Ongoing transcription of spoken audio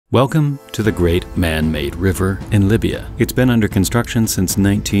Welcome to the Great Man-Made River in Libya. It's been under construction since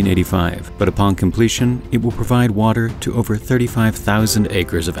 1985, but upon completion, it will provide water to over 35,000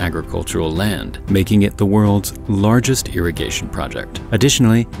 acres of agricultural land, making it the world's largest irrigation project.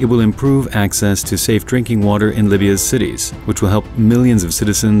 Additionally, it will improve access to safe drinking water in Libya's cities, which will help millions of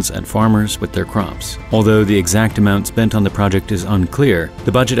citizens and farmers with their crops. Although the exact amount spent on the project is unclear,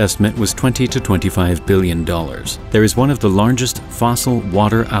 the budget estimate was $20 to $25 billion. There is one of the largest fossil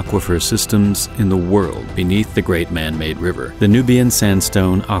water aquifer systems in the world beneath the Great Man-Made River, the Nubian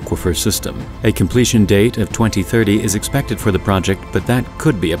Sandstone Aquifer System. A completion date of 2030 is expected for the project, but that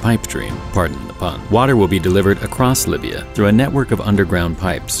could be a pipe dream, pardon the pun. Water will be delivered across Libya through a network of underground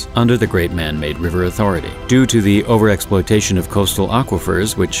pipes under the Great Man-Made River Authority. Due to the overexploitation of coastal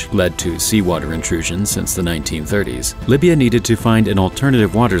aquifers, which led to seawater intrusion since the 1930s, Libya needed to find an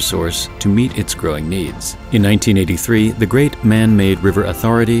alternative water source to meet its growing needs. In 1983, the Great Man-Made River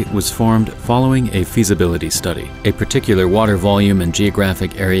Authority was formed following a feasibility study. A particular water volume and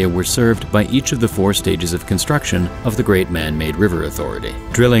geographic area were served by each of the 4 stages of construction of the Great Man-Made River Authority.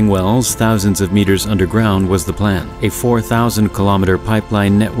 Drilling wells thousands of meters underground was the plan. A 4,000-kilometer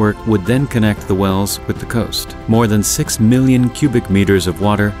pipeline network would then connect the wells with the coast. More than 6 million cubic meters of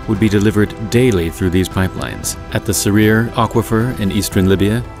water would be delivered daily through these pipelines. At the Sahara aquifer in eastern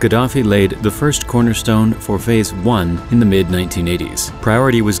Libya, Gaddafi laid the first cornerstone for Phase 1 in the mid-1980s.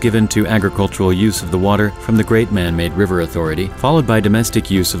 Priority was given to agricultural use of the water from the Great Man-Made River Authority, followed by domestic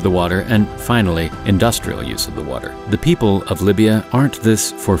use of the water, and finally, industrial use of the water. The people of Libya aren't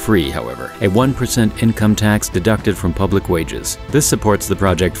this for free, however. A 1% income tax deducted from public wages. This supports the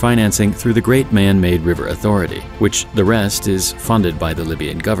project financing through the Great Man-Made River Authority, which the rest is funded by the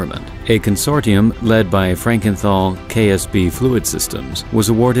Libyan government. A consortium led by Frankenthal KSB Fluid Systems was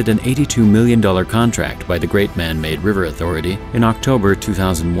awarded an $82 million contract by the Great Man-Made River Authority in October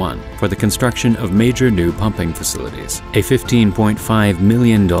 2001 for the construction of major new pumping facilities. A $15.5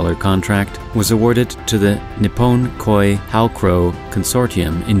 million contract was awarded to the Nippon Koi Halcro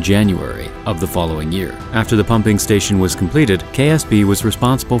Consortium in January of the following year. After the pumping station was completed, KSB was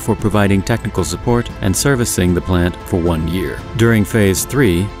responsible for providing technical support and servicing the plant for 1 year. During Phase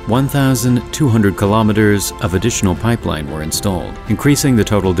 3, 1,200 kilometers of additional pipeline were installed, increasing the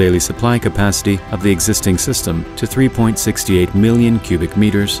total daily supply capacity of the existing system to 3.68 million cubic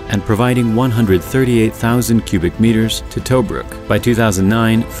meters and providing 138,000 cubic meters to Tobruk. By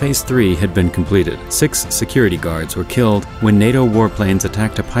 2009, Phase 3 had been completed. 6 security guards were killed when NATO warplanes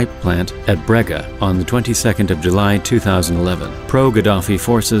attacked a pipe plant at Brega on the 22nd of July 2011. Pro-Gaddafi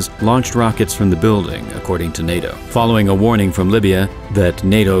forces launched rockets from the building, according to NATO. Following a warning from Libya that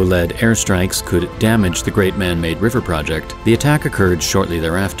NATO-led airstrikes could damage the Great Man-Made River project, the attack occurred shortly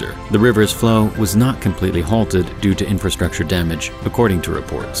thereafter. The river's flow was not completely halted due to infrastructure damage, according to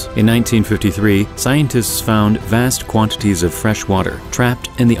reports. In 1953, scientists found vast quantities of fresh water trapped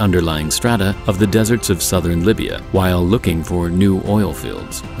in the underlying strata of the deserts of southern Libya while looking for new oil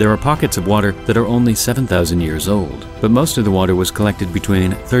fields. There are pockets of water that are only 7,000 years old, but most of the water was collected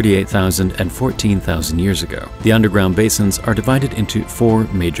between 38,000 and 14,000 years ago. The underground basins are divided into 4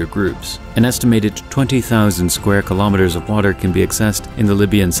 major groups. An estimated 20,000 square kilometers of water can be accessed in the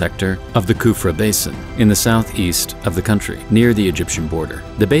Libyan sector of the Kufra Basin, in the southeast of the country, near the Egyptian border.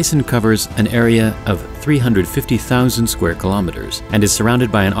 The basin covers an area of 350,000 square kilometers and is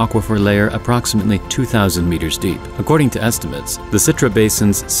surrounded by an aquifer layer approximately 2,000 meters deep. According to estimates, the Sitra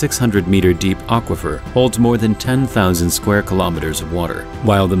Basin's 600-meter deep aquifer holds more than 10,000 square kilometers of water,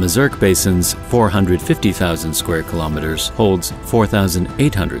 while the Mazurk Basin's 450,000 square kilometers holds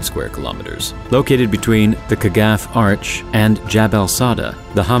 4,800 square kilometers. Located between the Kagaf Arch and Jabal Sada,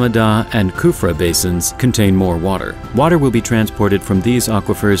 the Hamadah and Kufra basins contain more water. Water will be transported from these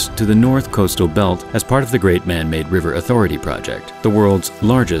aquifers to the North Coastal Belt as part of the Great Man-Made River Authority project, the world's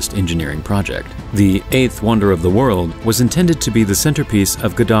largest engineering project. The 8th wonder of the world was intended to be the centerpiece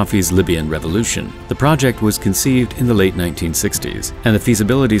of Gaddafi's Libyan revolution. The project was conceived in the late 1960s, and the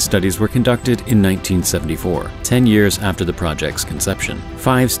feasibility studies were conducted in 1974, 10 years after the project's conception.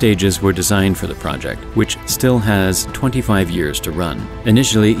 5 stages were designed for the project, which still has 25 years to run.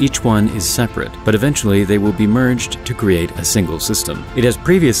 Initially, each one is separate, but eventually they will be merged to create a single system. It has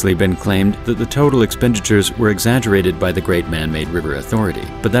previously been claimed that the total expenditures were exaggerated by the Great Man-Made River Authority,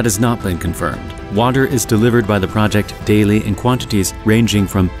 but that has not been confirmed. Water is delivered by the project daily in quantities ranging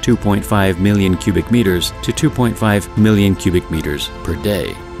from 2.5 million cubic meters to 2.5 million cubic meters per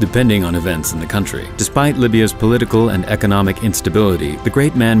day. depending on events in the country. Despite Libya's political and economic instability, the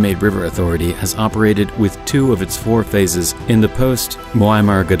Great Man-Made River Authority has operated with 2 of its 4 phases in the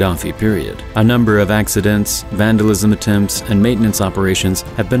post-Muammar Gaddafi period. A number of accidents, vandalism attempts, and maintenance operations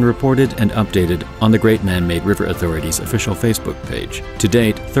have been reported and updated on the Great Man-Made River Authority's official Facebook page. To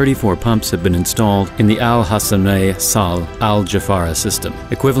date, 34 pumps have been installed in the Al-Hassaneh Sal Al-Jafara system,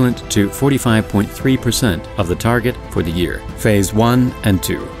 equivalent to 45.3% of the target for the year. Phase 1 and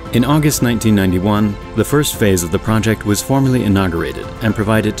 2. In August 1991, the first phase of the project was formally inaugurated and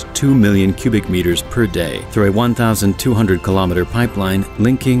provided 2 million cubic meters per day through a 1,200-kilometer pipeline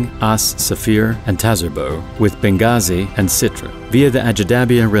linking As Safir and Tazarbo with Benghazi and Sitra via the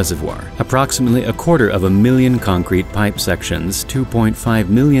Ajdabiya Reservoir. Approximately 250,000 concrete pipe sections, 2.5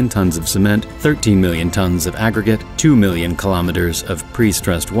 million tons of cement, 13 million tons of aggregate, 2 million kilometers of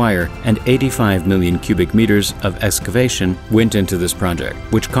pre-stressed wire, and 85 million cubic meters of excavation went into this project,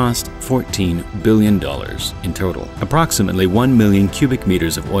 which cost $14 billion in total. Approximately 1 million cubic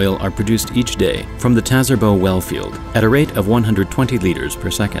meters of oil are produced each day from the Tazarbo well field at a rate of 120 liters per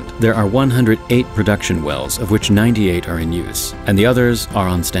second. There are 108 production wells, of which 98 are in use, and the others are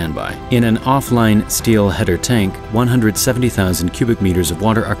on standby. In an offline steel header tank, 170,000 cubic meters of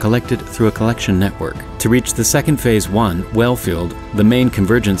water are collected through a collection network. To reach the second phase 1 well field, the main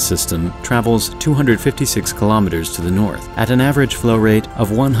convergence system travels 256 kilometers to the north at an average flow rate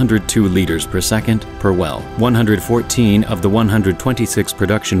of 102 liters per second per well. 114 of the 126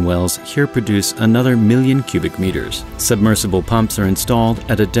 production wells here produce another million cubic meters. Submersible pumps are installed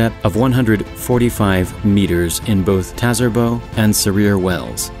at a depth of 145 meters in both Tazarbo and Sarir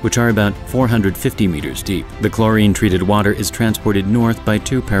wells, which are about 450 meters deep. The chlorine-treated water is transported north by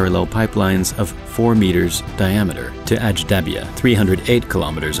 2 parallel pipelines of 4 meters diameter to Ajdabiya, 308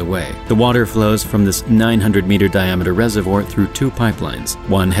 kilometers away. The water flows from this 900-meter diameter reservoir through 2 pipelines,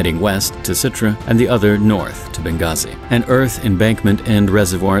 one heading west to Sitra and the other north to Benghazi. An earth embankment end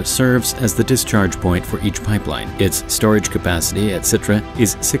reservoir serves as the discharge point for each pipeline. Its storage capacity at Sitra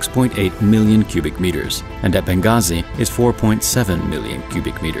is 6.8 million cubic meters, and at Benghazi is 4.7 million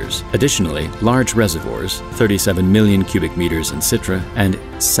cubic meters. Additionally, large reservoirs, 37 million cubic meters in Sitra and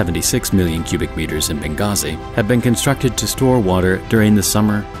 76 million cubic meters in Benghazi, have been constructed to store water during the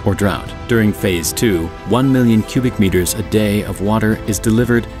summer or drought. During Phase 2, 1 million cubic meters a day of water is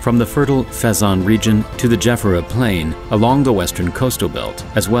delivered from the fertile Fezzan region to the Jafara Plain along the western coastal belt,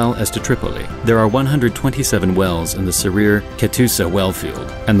 as well as to Tripoli. There are 127 wells in the Sarir Ketusa well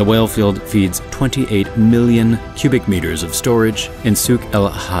field, and the well field feeds 28 million cubic meters of storage in Souk El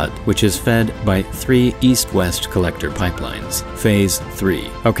Ahad, which is fed by 3 east-west collector pipelines. Phase 3.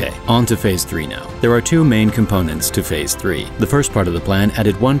 Okay, on to Phase 3 now. There are 2 main components to Phase 3. The first part of the plan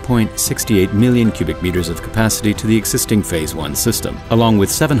added 1.68 million cubic meters of capacity to the existing Phase 1 system, along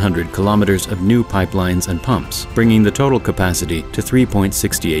with 700 kilometers of new pipelines and pumps, bringing the total capacity to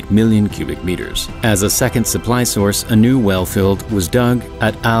 3.68 million cubic meters. As a second supply source, a new well field was dug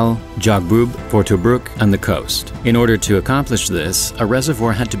at Al-Jagbub for Tobruk and the coast. In order to accomplish this, a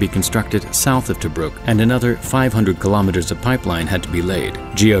reservoir had to be constructed south of Tobruk, and another 500 kilometers of pipeline had to be laid.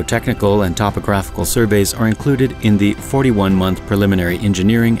 Geotechnical and topographical surveys are included in the 41-month preliminary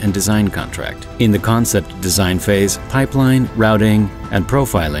engineering and design contract. In the concept design phase, pipeline, routing, and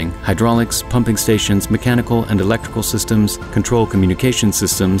profiling, hydraulics, pumping stations, mechanical and electrical systems, control communication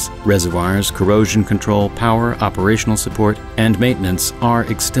systems, reservoirs, corrosion control, power, operational support, and maintenance are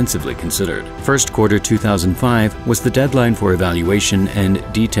extensively considered. First quarter 2005 was the deadline for evaluation and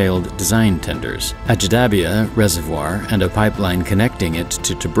detailed design tenders. Ajdabiya Reservoir and a pipeline connecting it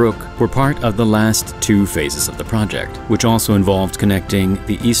to Tobruk were part of the last 2 phases of the project, which also involved connecting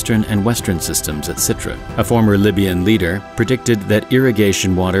the eastern and western systems at Sitra. A former Libyan leader predicted that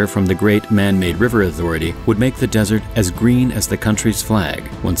irrigation water from the Great Man-Made River Authority would make the desert as green as the country's flag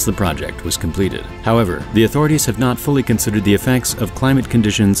once the project was completed. However, the authorities have not fully considered the effects of climate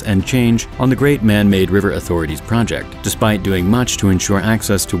conditions and change on the Great Man-Made River Authority's project, despite doing much to ensure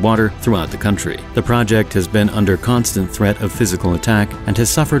access to water throughout the country. The project has been under constant threat of physical attack and has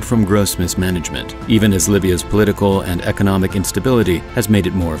suffered from gross mismanagement, even as Libya's political and economic instability has made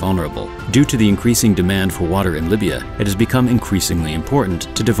it more vulnerable. Due to the increasing demand for water in Libya, it has become increasingly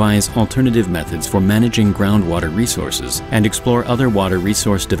important to devise alternative measures methods for managing groundwater resources and explore other water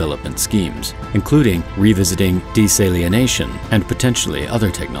resource development schemes, including revisiting desalination and potentially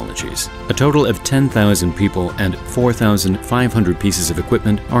other technologies. A total of 10,000 people and 4,500 pieces of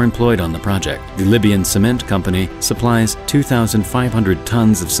equipment are employed on the project. The Libyan cement company supplies 2,500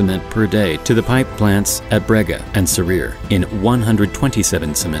 tons of cement per day to the pipe plants at Brega and Sarir in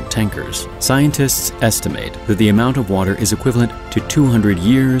 127 cement tankers. Scientists estimate that the amount of water is equivalent to 200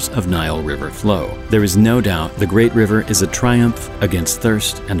 years of Nile River flow. There is no doubt the Great River is a triumph against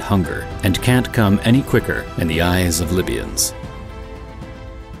thirst and hunger and can't come any quicker in the eyes of Libyans.